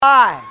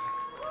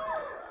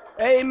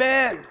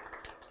Amen.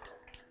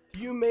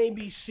 You may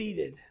be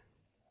seated.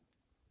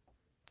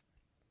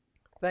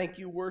 Thank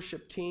you,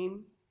 worship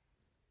team.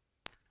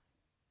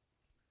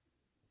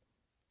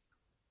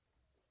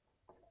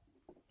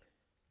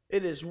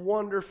 It is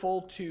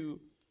wonderful to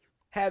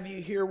have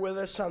you here with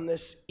us on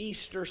this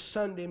Easter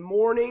Sunday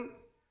morning.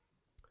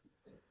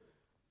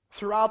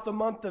 Throughout the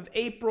month of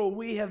April,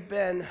 we have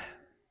been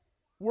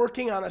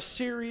working on a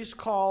series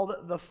called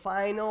The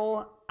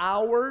Final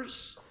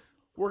Hours.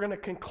 We're going to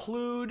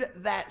conclude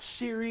that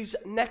series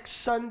next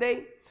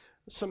Sunday.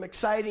 Some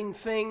exciting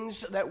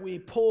things that we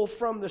pull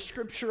from the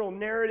scriptural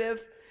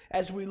narrative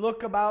as we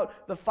look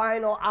about the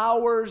final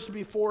hours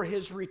before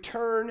his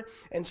return.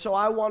 And so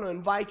I want to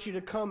invite you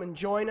to come and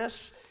join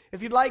us.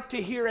 If you'd like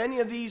to hear any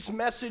of these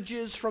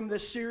messages from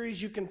this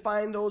series, you can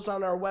find those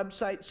on our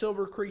website,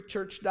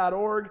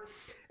 silvercreekchurch.org.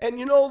 And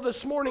you know,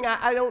 this morning,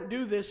 I don't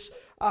do this,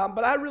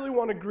 but I really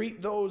want to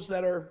greet those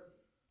that are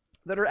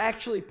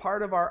actually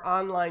part of our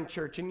online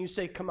church. And you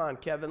say, come on,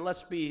 Kevin,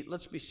 let's be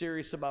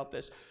serious about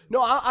this.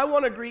 No, I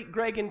want to greet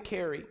Greg and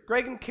Carrie.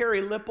 Greg and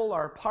Carrie Lipple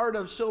are part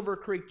of Silver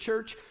Creek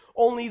Church,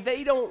 only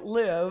they don't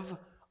live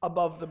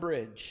above the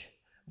bridge.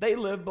 They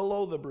live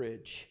below the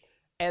bridge.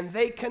 And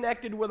they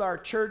connected with our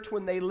church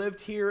when they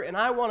lived here. And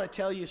I want to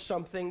tell you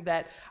something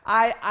that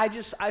I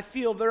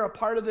feel they're a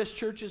part of this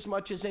church as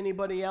much as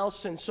anybody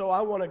else. And so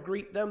I want to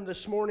greet them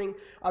this morning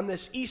on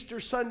this Easter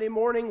Sunday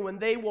morning when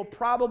they will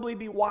probably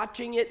be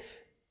watching it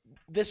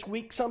this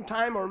week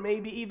sometime or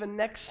maybe even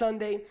next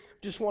Sunday.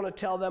 Just want to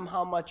tell them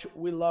how much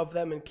we love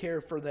them and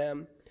care for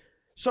them.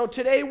 So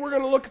today we're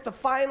going to look at the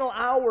final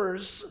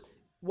hours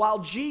while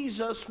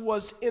Jesus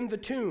was in the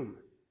tomb.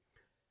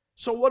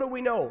 So what do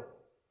we know?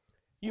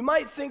 You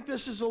might think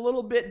this is a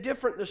little bit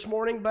different this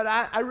morning, but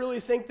I really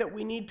think that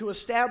we need to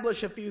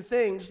establish a few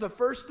things. The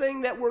first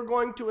thing that we're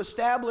going to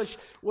establish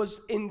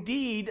was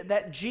indeed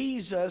that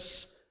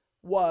Jesus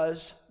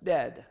was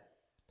dead.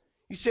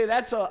 You say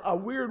that's a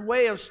weird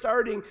way of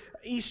starting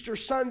Easter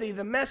Sunday,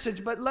 the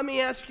message, but let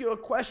me ask you a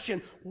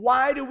question.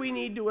 Why do we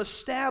need to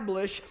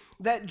establish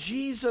that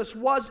Jesus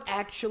was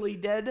actually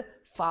dead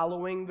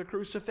following the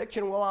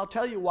crucifixion? Well, I'll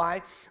tell you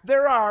why.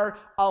 There are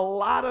a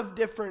lot of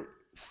different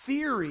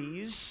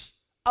theories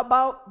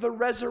about the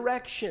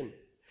resurrection.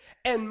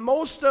 And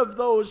most of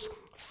those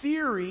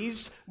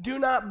theories do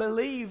not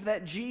believe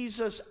that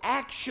Jesus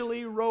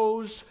actually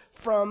rose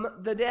from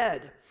the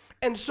dead.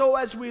 And so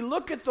as we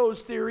look at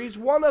those theories,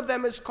 one of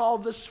them is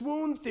called the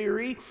swoon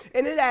theory,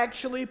 and it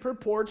actually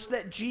purports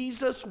that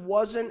Jesus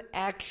wasn't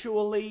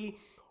actually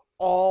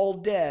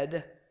all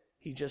dead.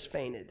 He just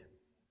fainted.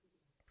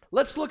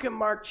 Let's look at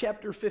Mark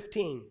chapter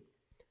 15,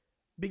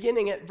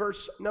 beginning at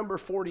verse number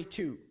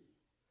 42.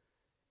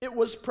 It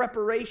was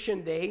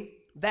preparation day,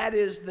 that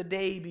is the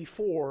day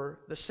before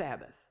the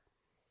Sabbath.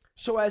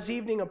 So as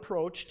evening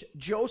approached,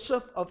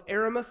 Joseph of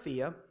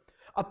Arimathea,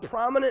 a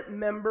prominent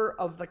member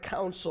of the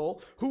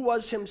council who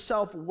was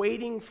himself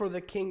waiting for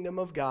the kingdom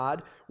of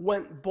God,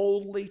 went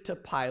boldly to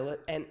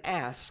Pilate and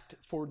asked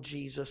for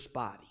Jesus'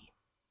 body.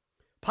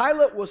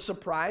 Pilate was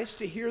surprised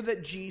to hear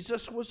that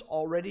Jesus was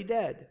already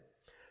dead.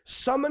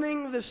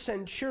 Summoning the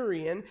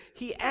centurion,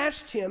 he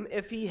asked him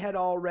if he had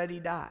already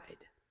died.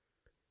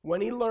 When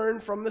he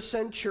learned from the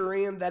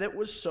centurion that it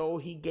was so,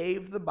 he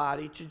gave the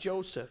body to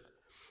Joseph.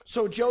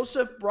 So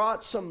Joseph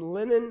bought some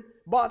linen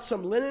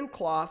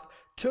cloth,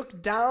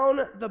 took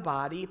down the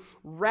body,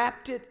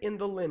 wrapped it in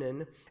the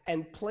linen,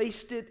 and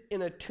placed it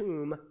in a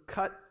tomb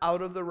cut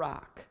out of the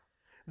rock.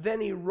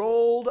 Then he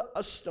rolled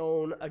a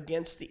stone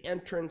against the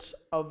entrance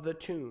of the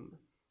tomb.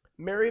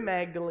 Mary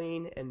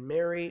Magdalene and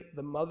Mary,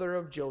 the mother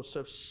of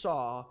Joseph,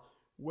 saw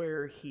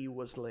where he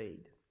was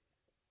laid.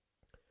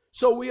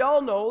 So we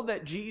all know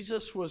that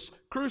Jesus was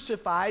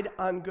crucified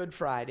on Good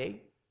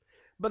Friday,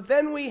 but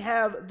then we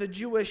have the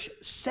Jewish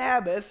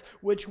Sabbath,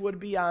 which would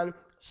be on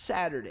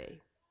Saturday.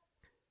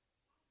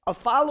 A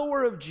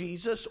follower of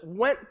Jesus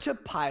went to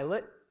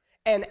Pilate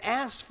and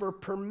asked for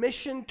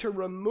permission to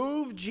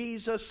remove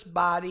Jesus'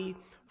 body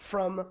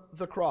from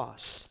the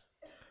cross.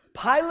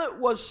 Pilate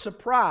was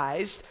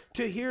surprised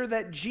to hear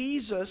that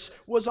Jesus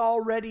was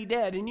already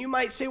dead. And you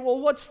might say, well,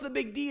 what's the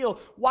big deal?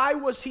 Why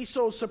was he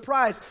so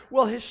surprised?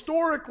 Well,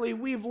 historically,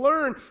 we've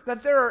learned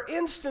that there are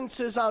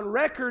instances on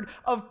record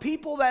of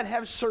people that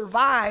have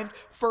survived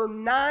for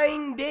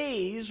 9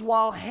 days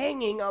while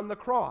hanging on the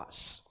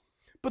cross.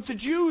 But the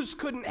Jews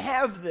couldn't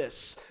have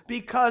this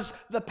because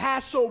the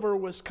Passover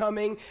was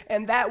coming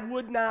and that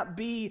would not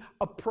be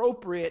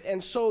appropriate.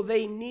 And so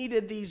they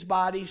needed these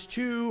bodies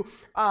to,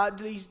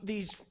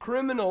 these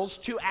criminals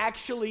to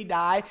actually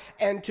die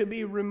and to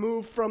be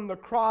removed from the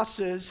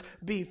crosses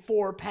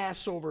before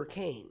Passover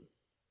came.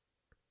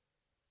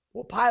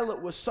 Well,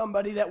 Pilate was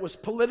somebody that was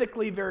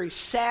politically very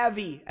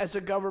savvy as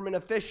a government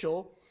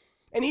official,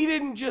 and he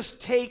didn't just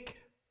take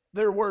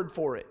their word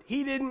for it.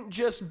 He didn't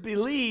just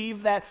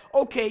believe that,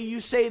 okay, you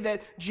say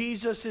that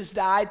Jesus has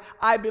died,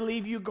 I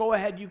believe you, go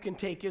ahead, you can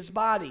take his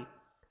body.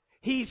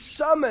 He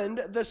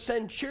summoned the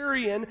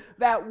centurion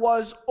that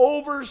was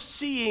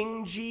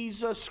overseeing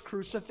Jesus'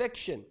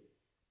 crucifixion.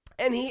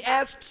 And he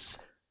asks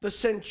The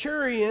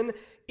centurion,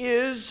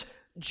 is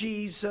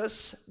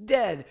Jesus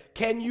dead?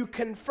 Can you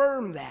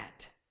confirm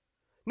that?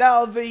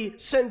 Now, the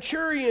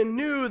centurion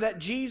knew that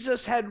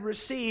Jesus had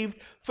received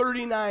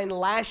 39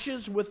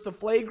 lashes with the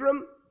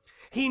flagrum.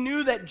 He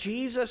knew that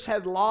Jesus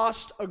had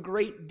lost a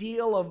great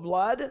deal of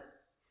blood.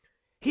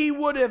 He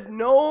would have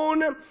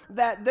known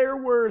that there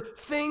were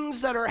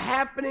things that are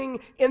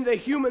happening in the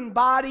human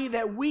body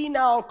that we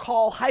now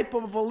call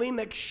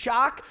hypovolemic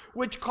shock,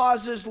 which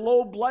causes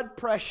low blood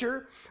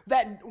pressure.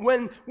 That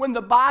when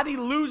the body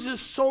loses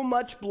so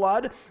much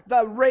blood,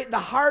 the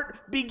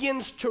heart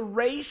begins to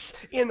race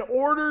in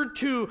order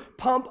to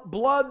pump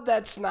blood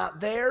that's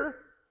not there.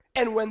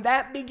 And when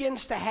that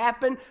begins to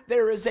happen,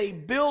 there is a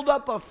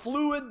buildup of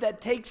fluid that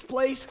takes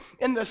place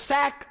in the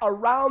sac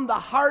around the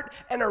heart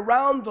and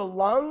around the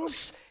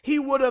lungs. He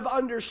would have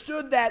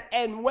understood that.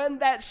 And when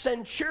that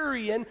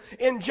centurion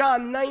in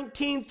John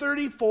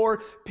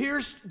 19:34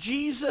 pierced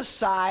Jesus'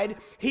 side,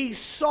 he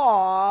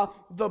saw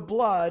the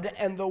blood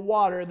and the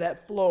water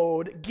that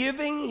flowed,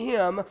 giving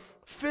him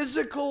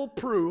physical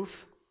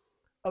proof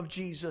of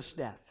Jesus'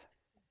 death.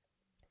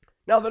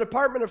 Now, the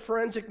Department of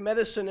Forensic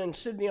Medicine in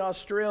Sydney,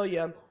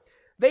 Australia,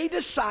 they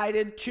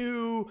decided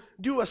to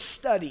do a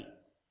study.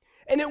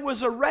 And it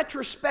was a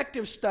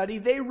retrospective study.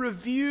 They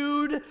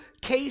reviewed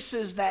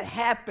cases that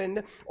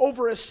happened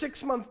over a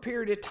 6-month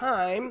period of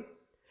time,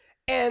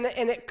 and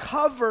it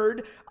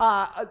covered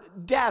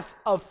death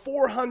of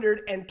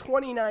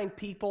 429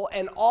 people,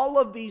 and all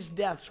of these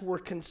deaths were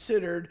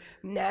considered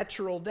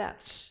natural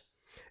deaths.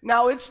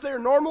 Now, it's their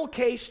normal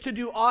case to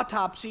do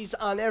autopsies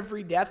on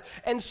every death,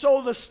 and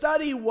so the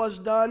study was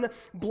done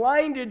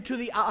blinded to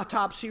the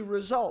autopsy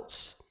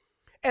results.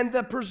 And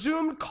the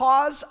presumed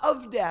cause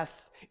of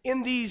death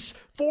in these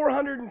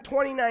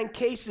 429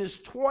 cases,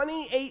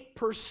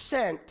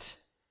 28%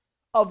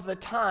 of the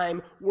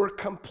time were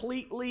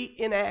completely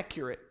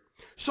inaccurate.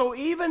 So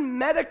even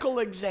medical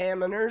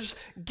examiners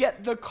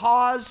get the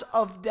cause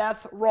of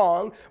death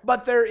wrong,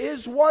 but there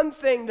is one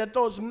thing that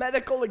those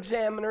medical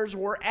examiners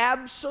were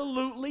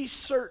absolutely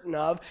certain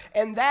of,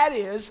 and that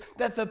is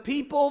that the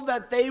people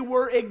that they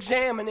were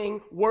examining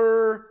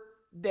were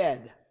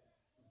dead.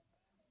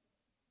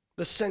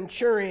 The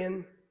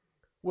centurion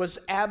was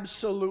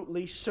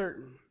absolutely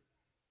certain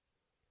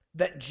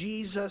that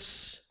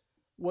Jesus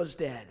was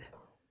dead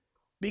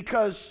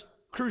because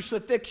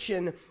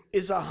crucifixion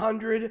is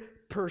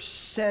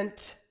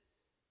 100%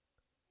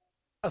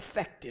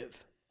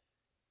 effective.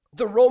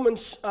 The Roman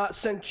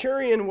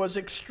centurion was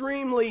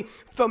extremely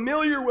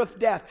familiar with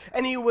death,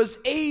 and he was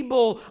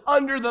able,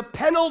 under the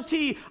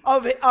penalty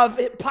of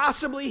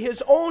possibly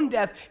his own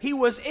death, he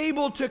was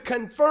able to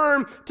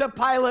confirm to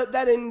Pilate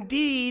that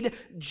indeed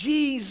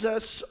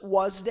Jesus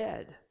was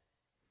dead.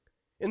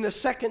 In the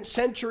 2nd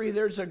century,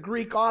 there's a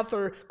Greek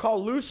author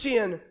called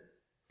Lucian,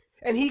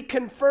 and he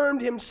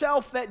confirmed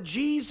himself that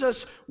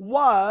Jesus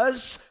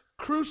was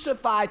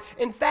crucified.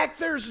 In fact,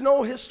 there's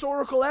no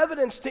historical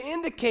evidence to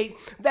indicate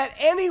that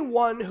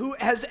anyone who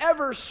has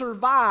ever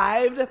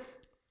survived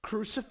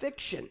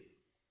crucifixion.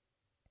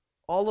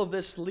 All of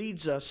this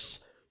leads us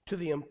to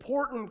the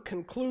important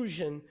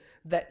conclusion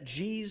that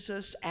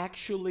Jesus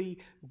actually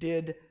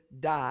did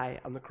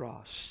die on the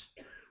cross.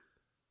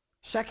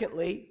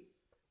 Secondly,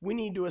 we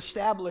need to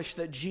establish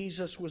that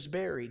Jesus was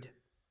buried.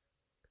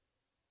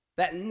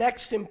 That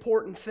next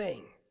important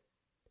thing.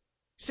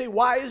 Say,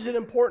 why is it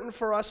important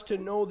for us to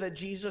know that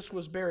Jesus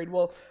was buried?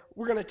 Well,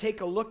 we're going to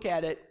take a look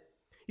at it.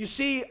 You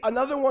see,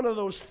 another one of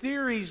those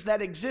theories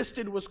that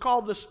existed was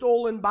called the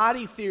stolen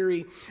body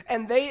theory.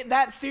 And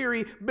that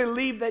theory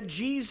believed that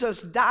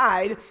Jesus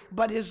died,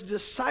 but his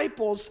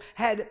disciples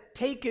had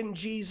taken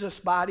Jesus'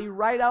 body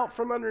right out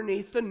from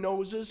underneath the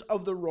noses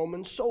of the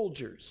Roman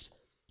soldiers.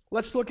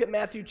 Let's look at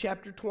Matthew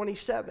chapter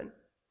 27.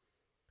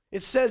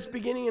 It says,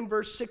 beginning in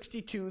verse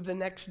 62, the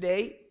next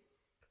day,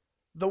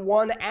 the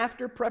one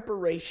after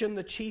preparation,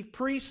 the chief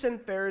priests and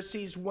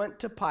Pharisees went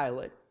to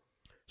Pilate.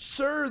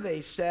 Sir,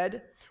 they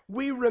said,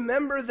 we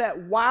remember that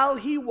while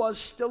he was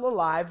still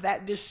alive,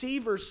 that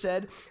deceiver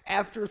said,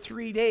 after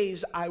 3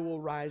 days I will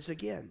rise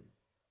again.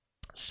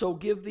 So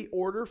give the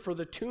order for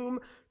the tomb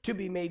to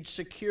be made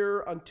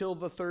secure until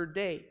the 3rd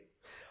day.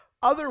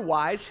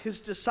 Otherwise, his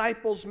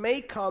disciples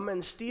may come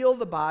and steal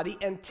the body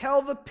and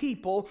tell the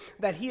people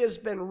that he has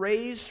been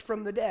raised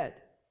from the dead.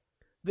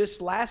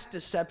 This last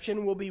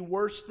deception will be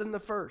worse than the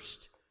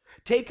first.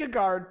 Take a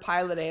guard,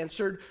 Pilate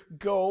answered.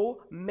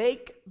 Go,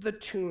 make the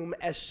tomb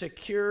as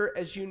secure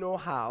as you know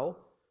how.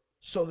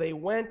 So they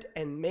went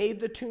and made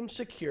the tomb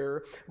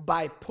secure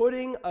by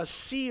putting a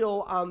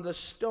seal on the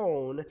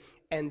stone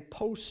and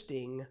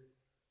posting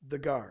the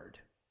guard.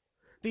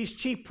 These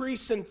chief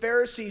priests and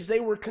Pharisees, they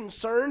were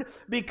concerned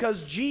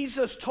because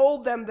Jesus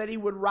told them that he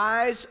would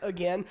rise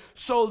again.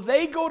 So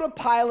they go to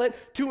Pilate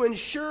to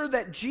ensure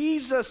that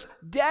Jesus'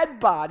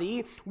 dead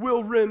body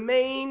will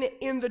remain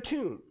in the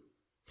tomb.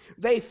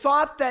 They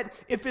thought that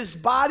if his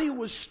body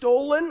was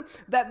stolen,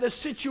 that the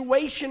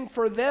situation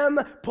for them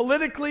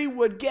politically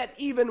would get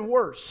even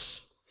worse.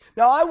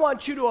 Now I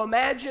want you to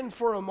imagine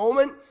for a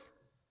moment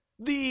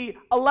the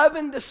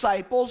 11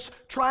 disciples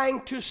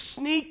trying to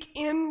sneak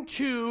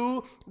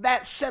into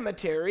that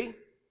cemetery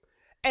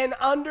and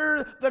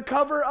under the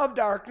cover of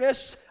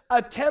darkness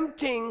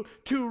attempting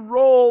to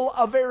roll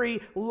a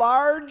very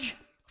large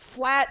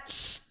flat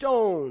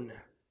stone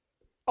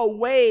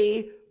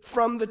away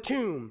from the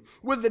tomb,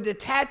 with a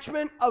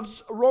detachment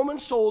of Roman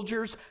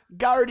soldiers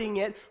guarding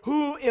it,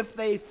 who, if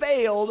they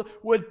failed,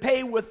 would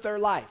pay with their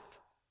life.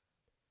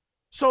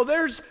 So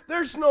there's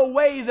no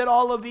way that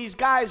all of these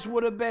guys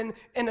would have been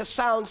in a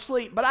sound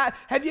sleep. But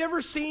have you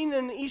ever seen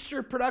in an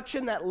Easter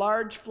production that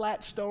large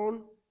flat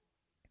stone?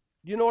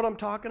 Do you know what I'm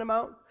talking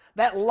about?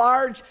 That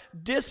large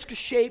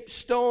disc-shaped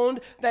stone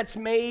that's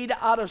made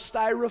out of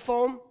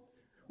styrofoam.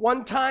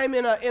 One time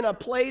in a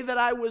play that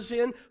I was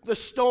in, the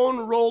stone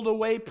rolled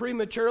away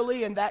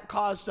prematurely, and that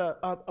caused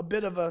a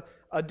bit of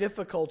a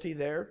difficulty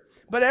there.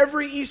 But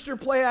every Easter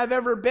play I've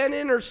ever been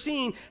in or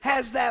seen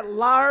has that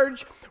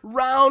large,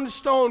 round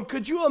stone.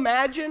 Could you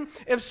imagine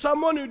if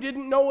someone who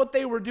didn't know what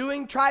they were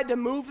doing tried to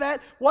move that?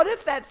 What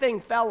if that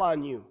thing fell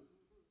on you?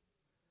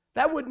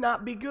 That would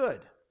not be good.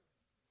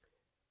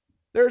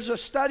 There's a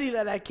study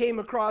that I came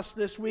across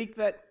this week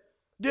that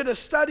did a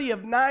study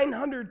of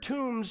 900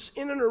 tombs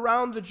in and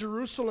around the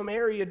Jerusalem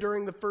area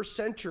during the first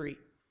century.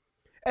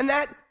 And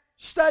that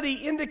study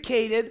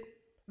indicated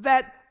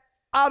that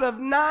out of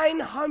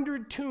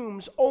 900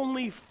 tombs,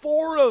 only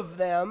 4 of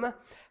them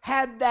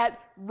had that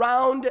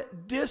round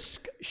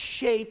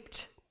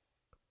disc-shaped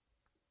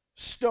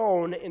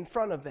stone in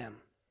front of them.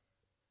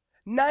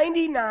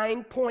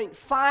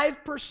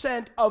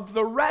 99.5% of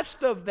the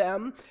rest of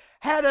them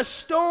had a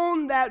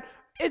stone that,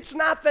 it's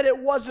not that it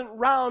wasn't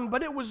round,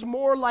 but it was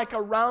more like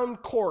a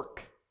round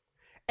cork.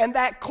 And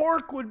that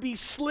cork would be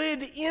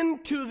slid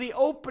into the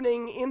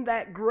opening in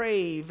that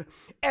grave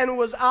and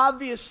was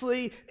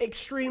obviously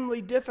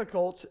extremely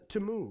difficult to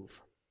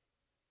move.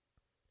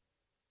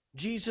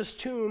 Jesus'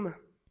 tomb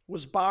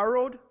was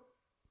borrowed.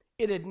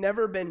 It had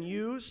never been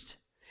used.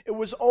 It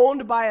was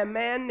owned by a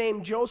man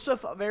named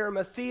Joseph of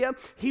Arimathea.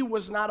 He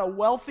was not a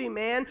wealthy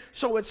man,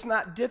 so it's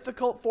not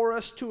difficult for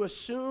us to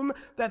assume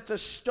that the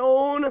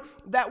stone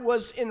that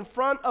was in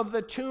front of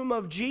the tomb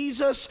of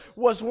Jesus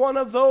was one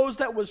of those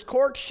that was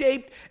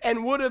cork-shaped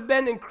and would have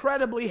been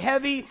incredibly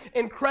heavy,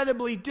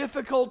 incredibly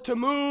difficult to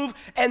move,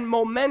 and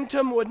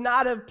momentum would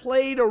not have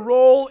played a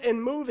role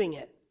in moving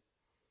it.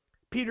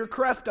 Peter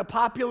Kreeft, a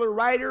popular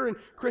writer in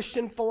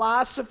Christian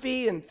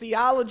philosophy and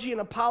theology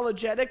and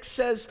apologetics,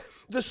 says,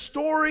 the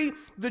story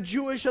the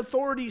Jewish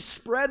authorities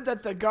spread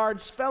that the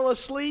guards fell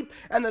asleep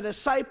and the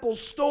disciples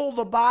stole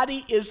the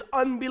body is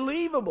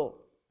unbelievable.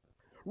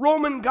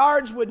 Roman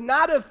guards would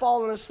not have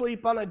fallen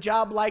asleep on a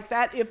job like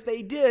that. If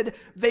they did,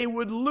 they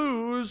would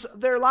lose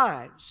their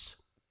lives.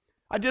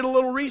 I did a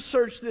little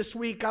research this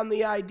week on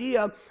the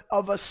idea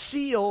of a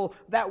seal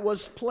that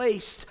was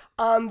placed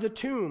on the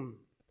tomb.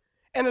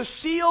 And a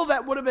seal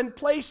that would have been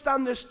placed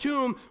on this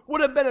tomb would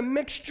have been a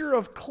mixture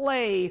of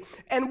clay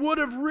and would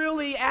have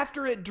really,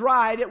 after it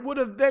dried, it would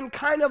have been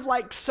kind of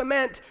like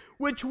cement,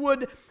 which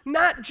would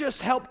not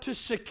just help to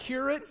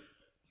secure it,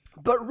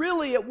 but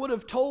really it would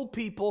have told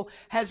people,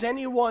 has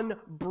anyone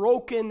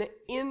broken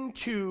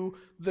into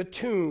the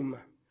tomb?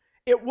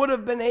 It would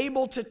have been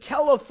able to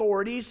tell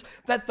authorities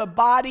that the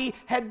body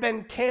had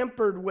been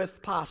tampered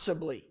with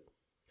possibly.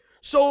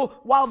 So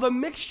while the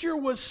mixture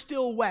was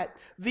still wet,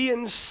 the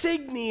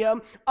insignia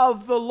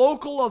of the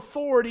local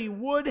authority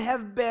would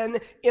have been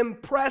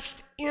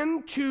impressed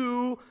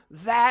into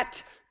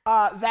that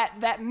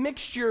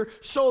mixture,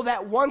 so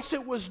that once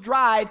it was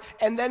dried,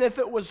 and then if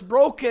it was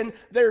broken,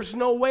 there's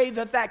no way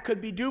that that could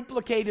be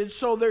duplicated.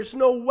 So there's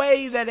no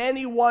way that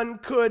anyone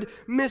could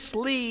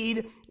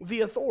mislead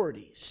the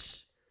authorities.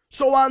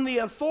 So on the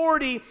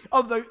authority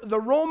of the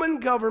Roman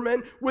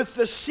government, with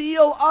the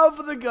seal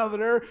of the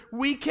governor,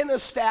 we can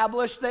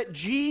establish that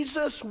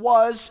Jesus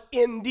was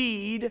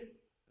indeed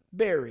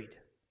buried.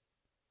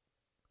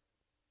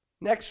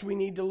 Next, we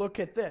need to look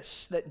at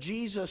this, that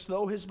Jesus,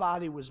 though his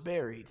body was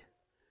buried,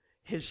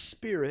 his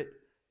spirit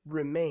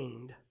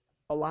remained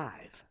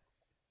alive.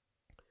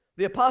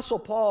 The Apostle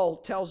Paul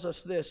tells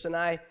us this, and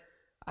I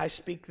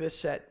speak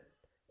this at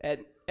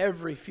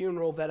every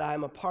funeral that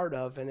I'm a part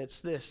of, and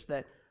it's this,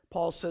 that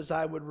Paul says,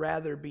 I would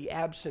rather be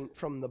absent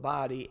from the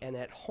body and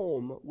at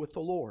home with the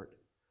Lord.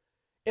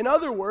 In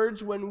other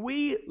words, when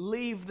we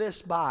leave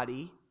this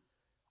body,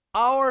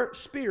 our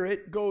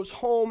spirit goes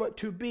home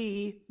to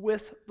be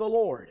with the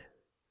Lord.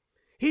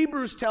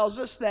 Hebrews tells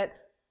us that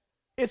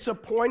it's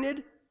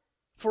appointed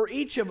for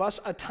each of us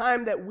a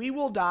time that we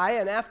will die,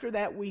 and after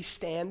that we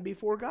stand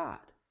before God.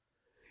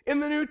 In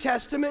the New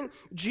Testament,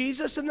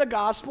 Jesus in the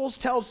Gospels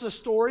tells the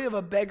story of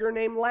a beggar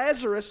named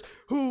Lazarus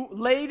who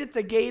laid at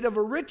the gate of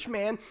a rich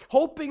man,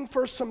 hoping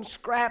for some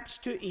scraps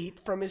to eat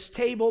from his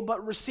table,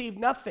 but received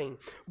nothing.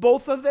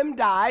 Both of them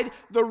died.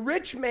 The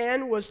rich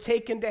man was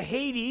taken to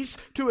Hades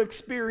to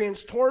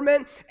experience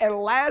torment, and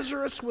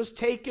Lazarus was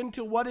taken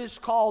to what is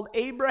called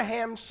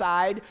Abraham's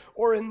side,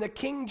 or in the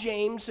King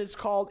James, it's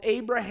called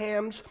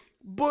Abraham's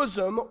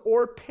bosom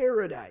or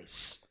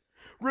paradise.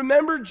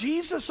 Remember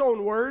Jesus'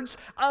 own words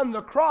on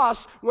the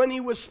cross when he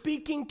was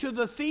speaking to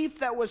the thief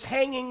that was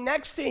hanging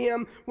next to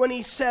him when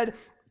he said,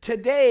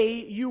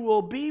 "Today you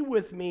will be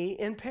with me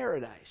in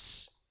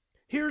paradise."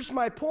 Here's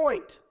my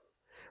point,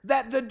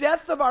 that the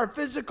death of our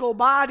physical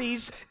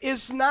bodies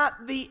is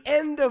not the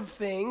end of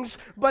things,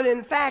 but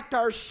in fact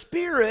our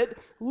spirit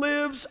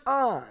lives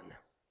on.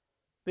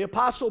 The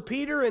Apostle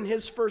Peter in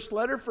his first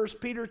letter,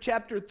 1 Peter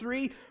chapter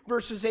 3,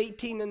 verses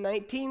 18 and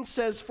 19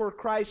 says, "For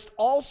Christ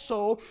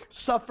also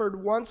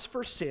suffered once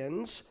for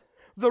sins,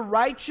 the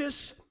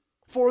righteous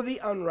for the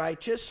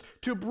unrighteous,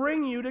 to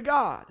bring you to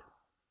God.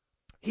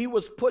 He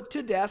was put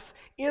to death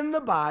in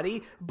the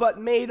body, but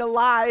made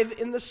alive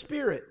in the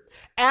spirit.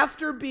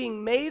 After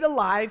being made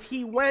alive,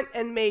 he went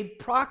and made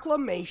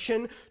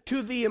proclamation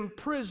to the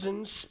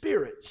imprisoned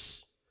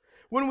spirits."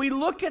 When we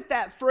look at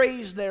that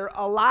phrase there,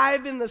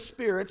 alive in the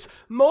spirits,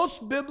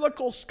 most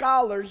biblical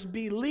scholars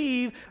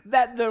believe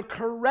that the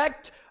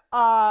correct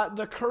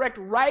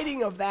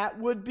writing of that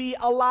would be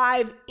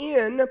alive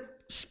in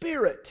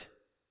spirit.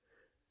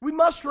 We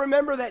must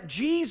remember that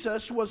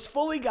Jesus was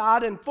fully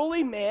God and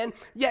fully man,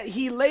 yet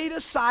he laid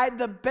aside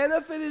the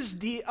benefit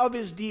of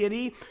his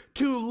deity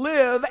to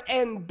live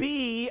and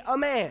be a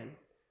man.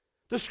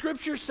 The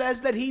scripture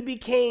says that he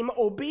became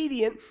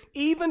obedient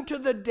even to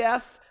the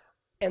death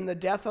and the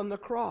death on the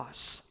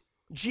cross.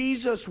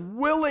 Jesus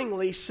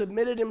willingly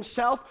submitted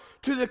himself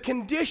to the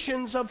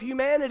conditions of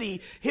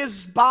humanity.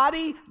 His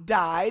body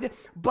died,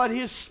 but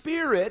his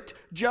spirit,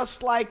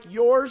 just like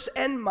yours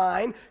and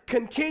mine,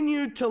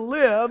 continued to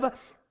live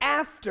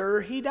after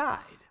he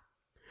died.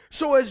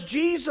 So as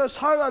Jesus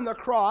hung on the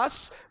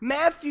cross,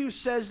 Matthew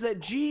says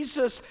that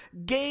Jesus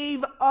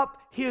gave up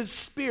his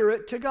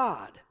spirit to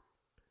God.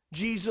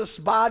 Jesus'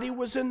 body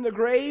was in the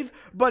grave,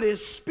 but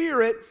his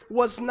spirit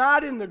was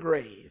not in the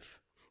grave.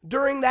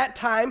 During that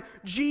time,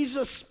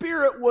 Jesus'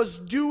 spirit was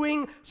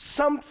doing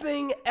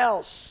something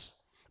else.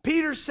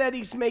 Peter said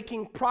he's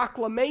making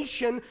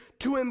proclamation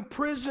to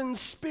imprisoned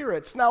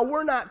spirits. Now,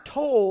 we're not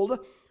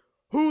told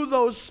who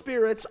those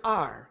spirits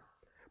are.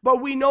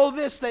 But we know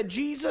this, that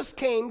Jesus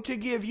came to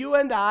give you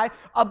and I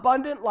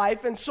abundant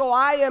life, and so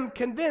I am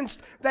convinced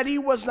that he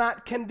was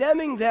not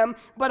condemning them,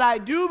 but I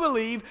do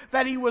believe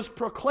that he was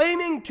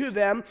proclaiming to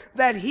them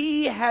that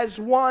he has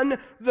won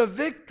the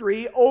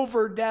victory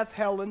over death,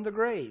 hell, and the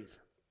grave.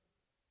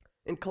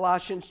 In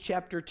Colossians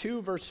chapter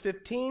 2, verse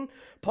 15,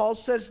 Paul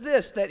says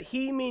this, that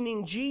he,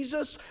 meaning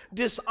Jesus,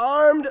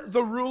 disarmed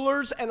the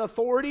rulers and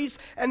authorities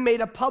and made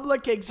a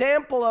public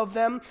example of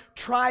them,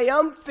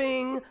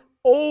 triumphing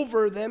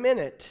over them in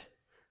it.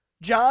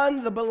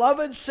 John, the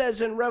beloved,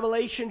 says in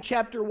Revelation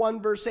chapter 1,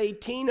 verse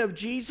 18 of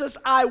Jesus,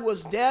 "I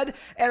was dead,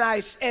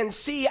 and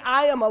see,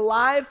 I am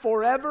alive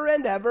forever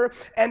and ever,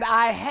 and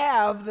I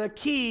have the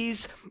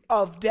keys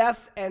of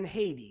death and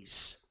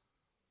Hades."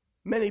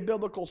 Many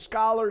biblical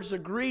scholars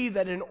agree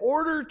that in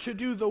order to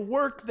do the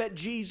work that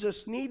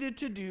Jesus needed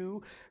to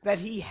do, that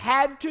he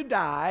had to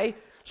die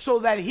so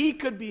that he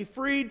could be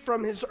freed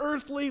from his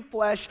earthly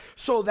flesh,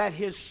 so that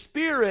his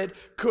spirit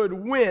could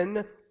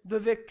win the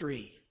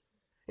victory.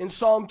 In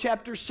Psalm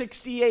chapter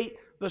 68,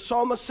 the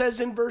psalmist says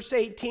in verse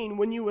 18,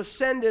 "When you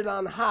ascended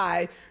on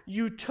high,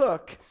 you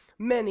took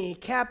many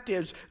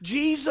captives."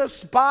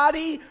 Jesus'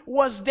 body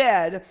was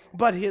dead,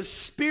 but his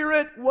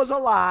spirit was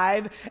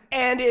alive,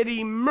 and it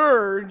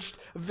emerged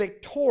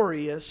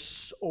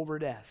victorious over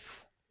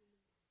death.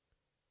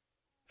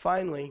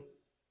 Finally,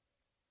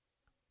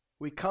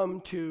 we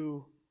come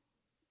to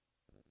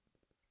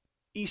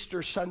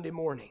Easter Sunday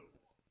morning.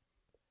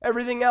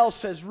 Everything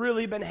else has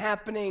really been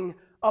happening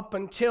up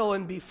until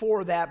and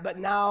before that, but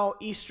now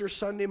Easter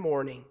Sunday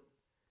morning,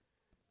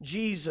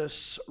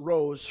 Jesus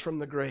rose from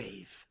the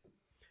grave.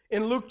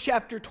 In Luke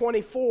chapter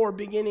 24,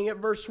 beginning at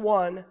verse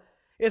 1,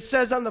 it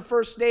says, "On the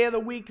first day of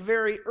the week,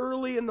 very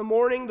early in the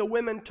morning, the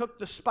women took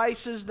the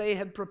spices they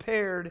had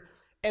prepared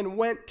and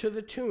went to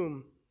the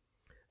tomb.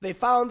 They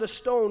found the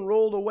stone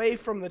rolled away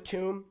from the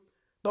tomb,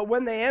 but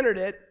when they entered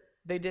it,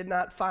 they did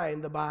not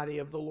find the body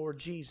of the Lord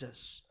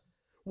Jesus.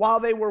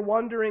 While they were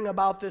wondering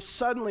about this,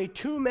 suddenly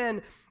 2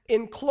 men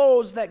in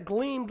clothes that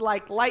gleamed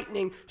like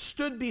lightning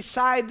stood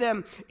beside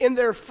them. In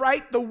their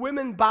fright, the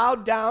women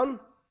bowed down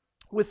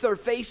with their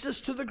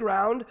faces to the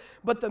ground,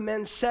 but the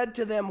men said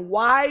to them,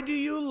 'Why do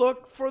you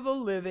look for the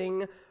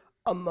living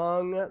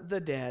among the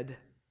dead?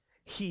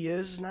 He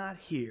is not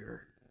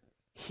here.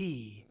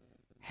 He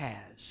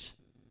has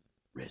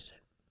risen.'"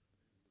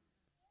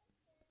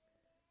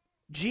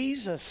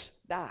 Jesus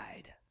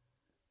died.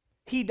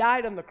 He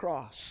died on the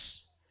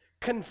cross,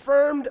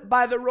 confirmed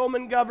by the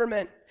Roman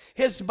government.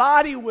 His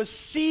body was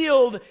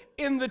sealed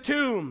in the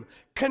tomb,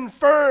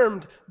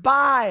 confirmed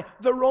by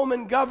the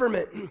Roman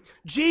government.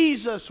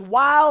 Jesus,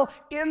 while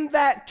in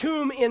that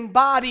tomb in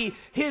body,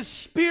 his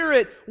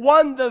spirit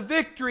won the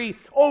victory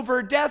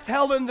over death,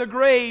 hell, and the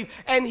grave,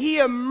 and he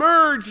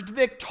emerged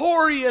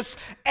victorious,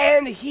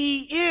 and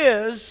he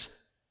is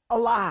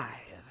alive.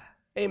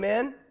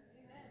 Amen?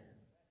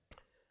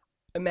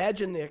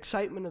 Imagine the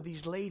excitement of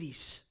these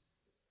ladies.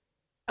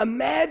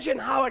 Imagine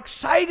how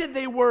excited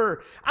they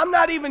were. I'm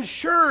not even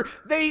sure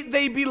they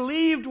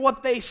believed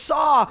what they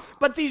saw.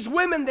 But these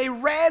women, they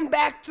ran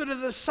back to the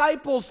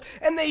disciples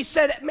and they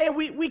said, man,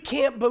 we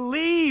can't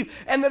believe.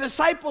 And the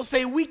disciples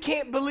say, we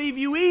can't believe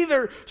you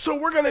either. So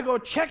we're going to go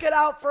check it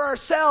out for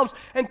ourselves.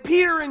 And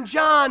Peter and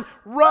John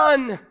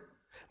run.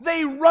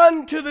 They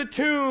run to the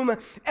tomb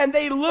and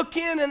they look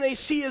in and they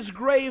see his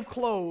grave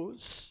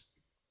clothes.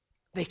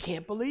 They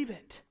can't believe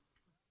it.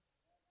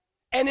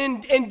 And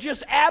in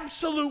just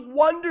absolute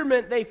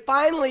wonderment, they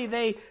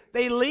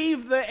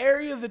leave the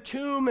area of the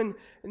tomb, and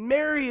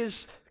Mary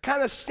is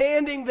kind of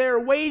standing there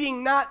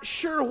waiting, not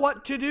sure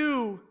what to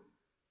do.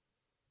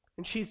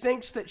 And she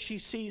thinks that she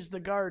sees the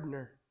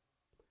gardener.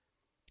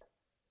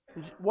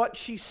 What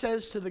she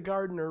says to the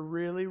gardener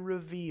really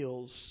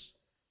reveals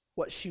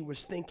what she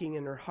was thinking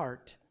in her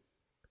heart.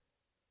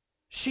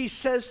 She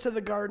says to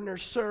the gardener,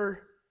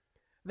 "Sir,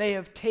 they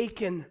have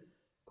taken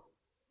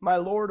my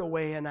Lord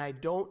away, and I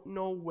don't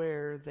know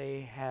where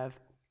they have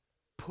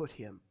put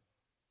him."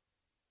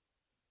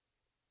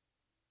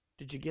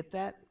 Did you get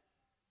that?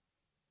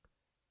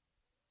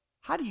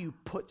 How do you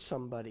put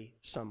somebody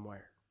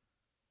somewhere?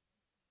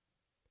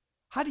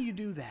 How do you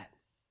do that?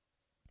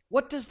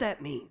 What does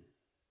that mean?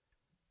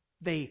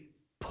 They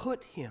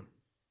put him.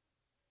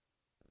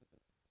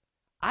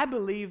 I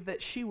believe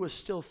that she was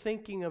still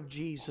thinking of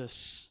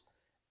Jesus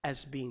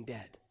as being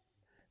dead.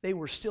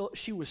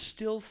 She was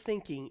still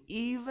thinking,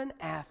 even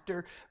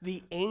after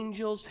the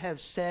angels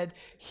have said,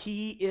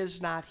 he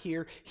is not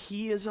here,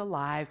 he is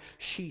alive,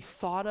 she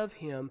thought of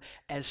him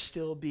as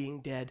still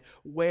being dead.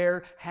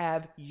 Where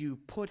have you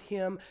put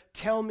him?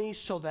 Tell me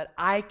so that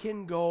I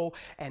can go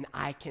and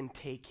I can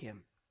take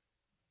him.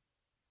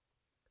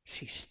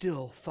 She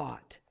still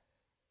thought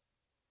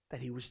that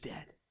he was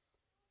dead.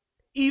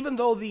 Even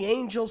though the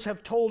angels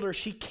have told her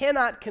she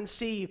cannot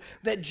conceive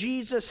that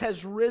Jesus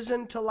has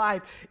risen to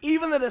life.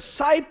 Even the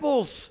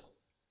disciples,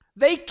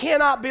 they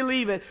cannot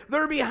believe it.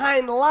 They're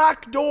behind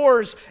locked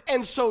doors.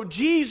 And so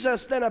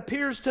Jesus then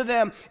appears to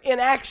them in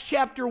Acts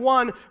chapter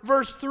 1,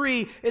 verse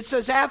 3. It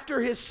says,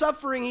 after his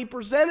suffering, he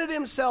presented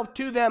himself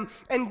to them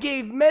and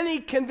gave many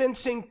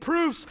convincing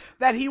proofs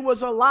that he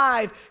was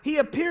alive. He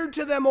appeared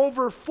to them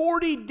over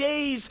 40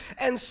 days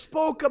and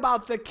spoke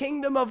about the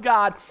kingdom of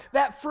God.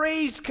 That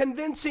phrase,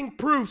 convincing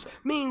proofs,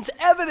 means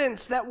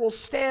evidence that will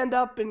stand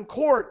up in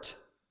court.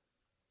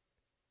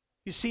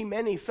 You see,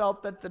 many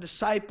felt that the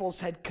disciples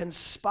had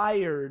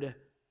conspired.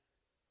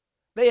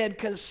 They had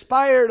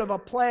conspired of a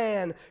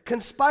plan,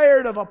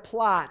 conspired of a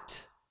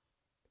plot,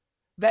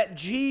 that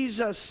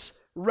Jesus'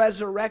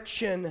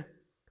 resurrection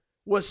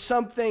was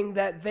something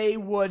that they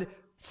would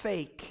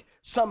fake,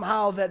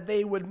 somehow that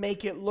they would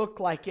make it look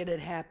like it had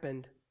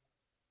happened.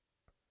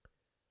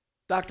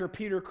 Dr.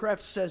 Peter Kreeft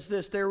says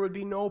this: there would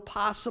be no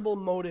possible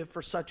motive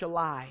for such a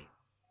lie.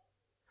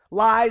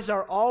 Lies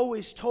are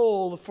always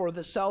told for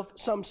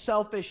some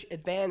selfish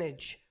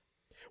advantage.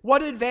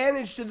 What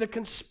advantage did the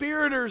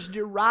conspirators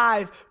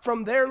derive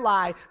from their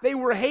lie? They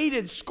were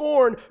hated,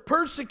 scorned,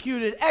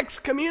 persecuted,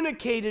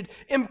 excommunicated,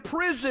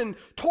 imprisoned,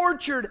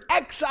 tortured,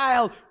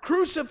 exiled,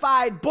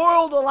 crucified,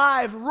 boiled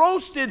alive,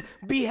 roasted,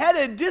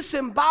 beheaded,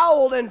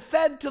 disemboweled, and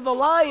fed to the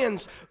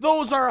lions.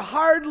 Those are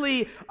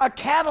hardly a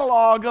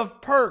catalog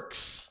of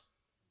perks.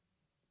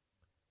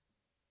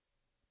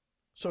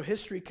 So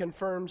history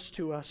confirms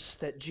to us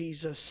that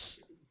Jesus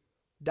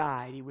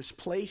died. He was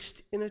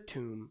placed in a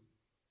tomb.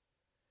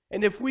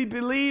 And if we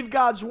believe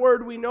God's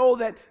word, we know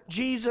that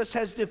Jesus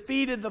has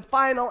defeated the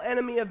final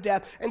enemy of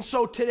death. And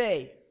so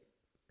today,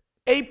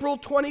 April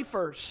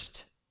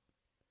 21st,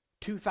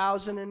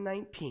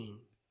 2019,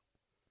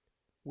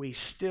 we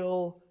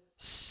still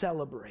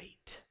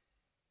celebrate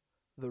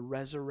the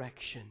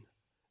resurrection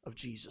of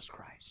Jesus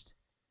Christ.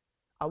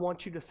 I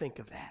want you to think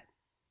of that.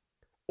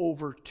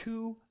 Over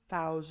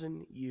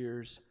 2,000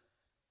 years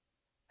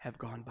have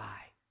gone by.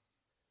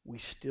 We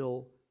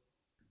still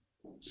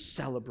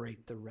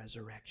celebrate the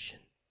resurrection.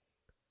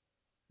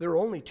 There are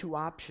only two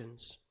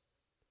options.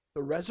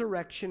 The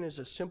resurrection is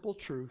a simple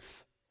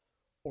truth,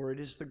 or it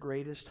is the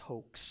greatest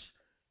hoax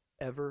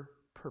ever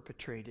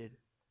perpetrated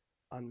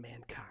on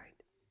mankind.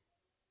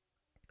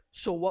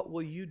 So what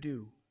will you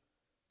do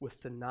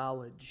with the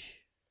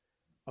knowledge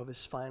of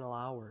his final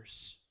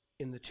hours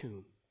in the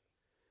tomb?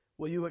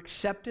 Will you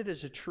accept it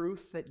as a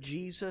truth that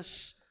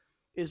Jesus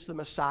is the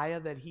Messiah,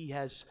 that he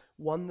has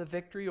won the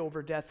victory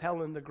over death,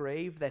 hell, and the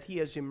grave, that he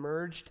has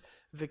emerged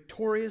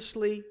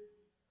victoriously?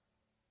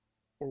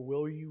 Or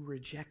will you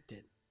reject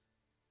it,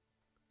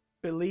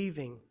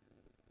 believing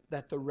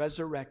that the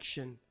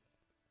resurrection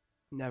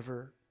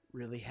never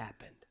really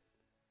happened?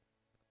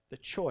 The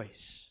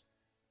choice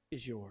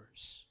is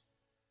yours.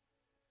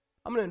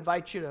 I'm going to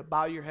invite you to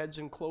bow your heads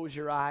and close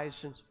your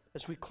eyes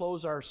as we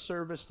close our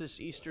service this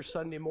Easter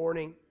Sunday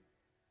morning.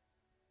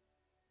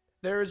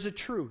 There is a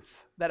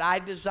truth that I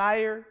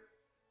desire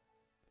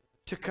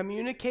to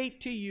communicate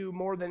to you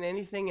more than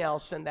anything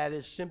else, and that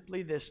is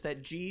simply this: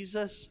 that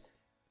Jesus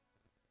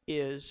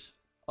is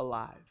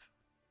alive.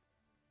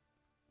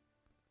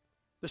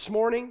 This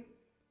morning,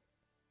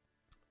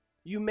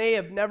 You may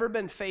have never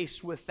been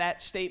faced with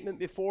that statement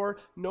before.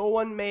 No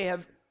one may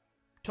have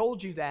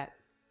told you that.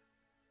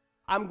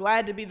 I'm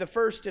glad to be the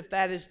first if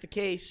that is the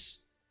case.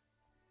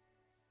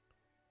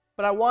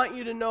 But I want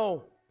you to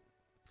know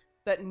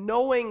that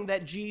knowing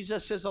that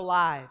Jesus is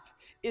alive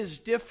is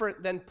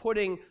different than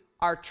putting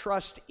our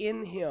trust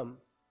in Him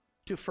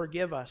to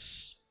forgive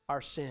us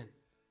our sin.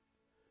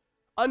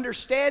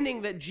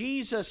 Understanding that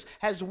Jesus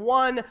has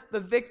won the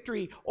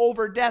victory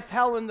over death,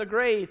 hell, and the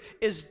grave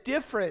is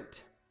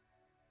different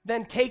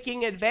than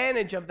taking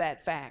advantage of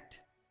that fact.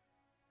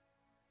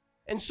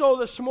 And so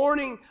this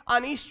morning,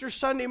 on Easter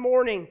Sunday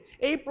morning,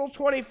 April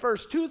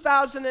 21st,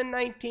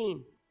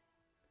 2019,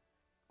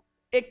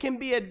 it can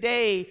be a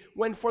day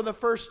when for the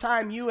first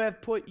time you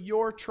have put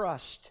your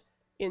trust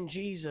in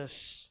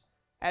Jesus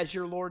as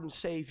your Lord and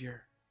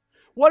Savior.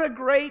 What a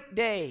great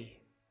day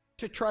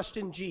to trust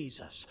in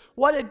Jesus.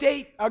 What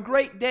a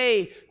great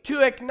day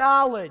to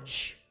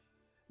acknowledge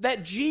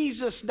that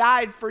Jesus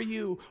died for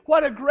you.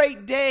 What a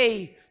great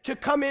day to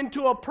come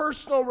into a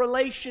personal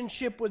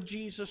relationship with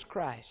Jesus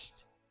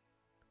Christ.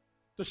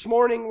 This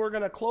morning we're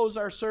going to close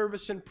our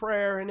service in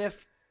prayer, and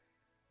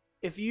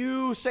if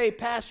you say,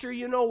 Pastor,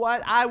 you know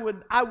what? I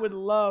would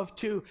love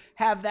to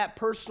have that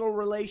personal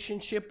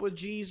relationship with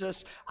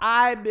Jesus.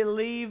 I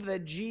believe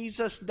that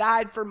Jesus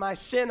died for my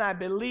sin. I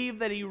believe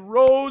that He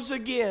rose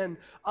again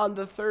on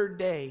the third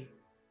day.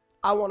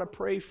 I want to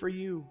pray for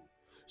you.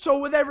 So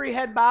with every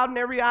head bowed and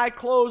every eye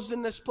closed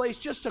in this place,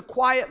 just a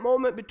quiet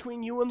moment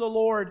between you and the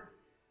Lord.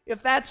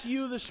 If that's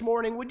you this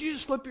morning, would you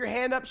just slip your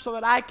hand up so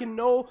that I can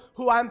know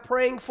who I'm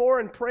praying for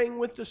and praying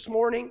with this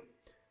morning?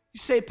 You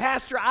say,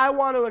 Pastor, I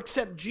want to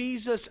accept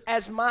Jesus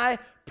as my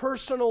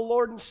personal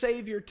Lord and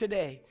Savior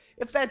today.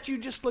 If that's you,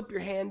 just slip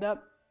your hand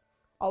up.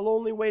 I'll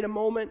only wait a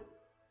moment.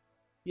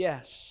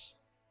 Yes.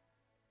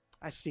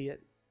 I see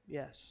it.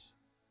 Yes.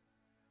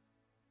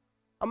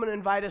 I'm going to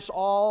invite us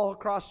all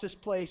across this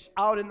place,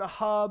 out in the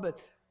hub, and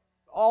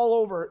all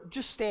over.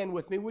 Just stand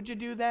with me. Would you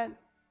do that?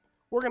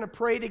 We're going to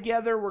pray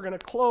together. We're going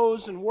to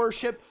close and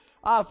worship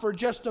for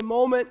just a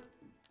moment.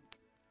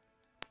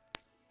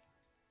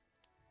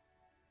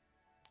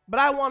 But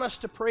I want us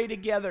to pray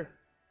together.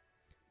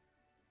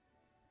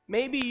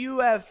 Maybe you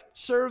have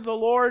served the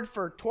Lord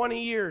for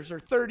 20 years or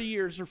 30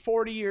 years or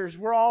 40 years.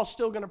 We're all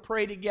still going to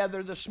pray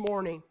together this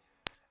morning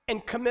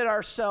and commit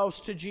ourselves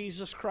to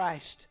Jesus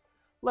Christ.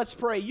 Let's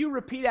pray. You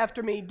repeat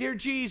after me. Dear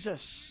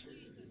Jesus,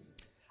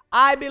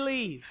 I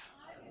believe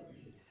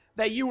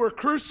that you were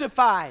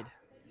crucified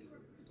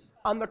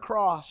on the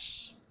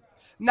cross,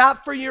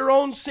 not for your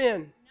own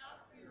sin,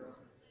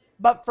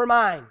 but for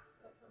mine.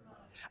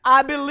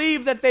 I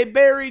believe that they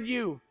buried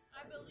you.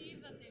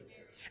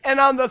 And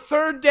on the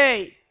third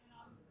day,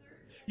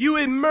 you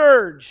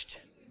emerged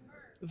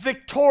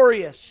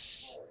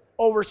victorious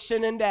over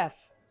sin and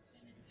death.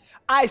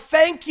 I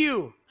thank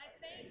you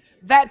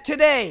that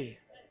today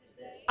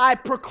I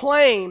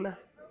proclaim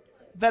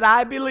that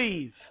I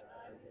believe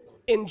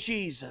in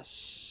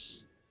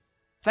Jesus.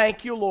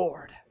 Thank you,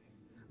 Lord.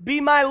 Be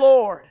my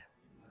Lord.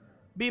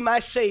 Be my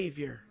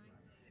Savior.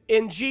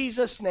 In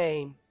Jesus'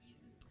 name,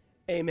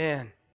 amen.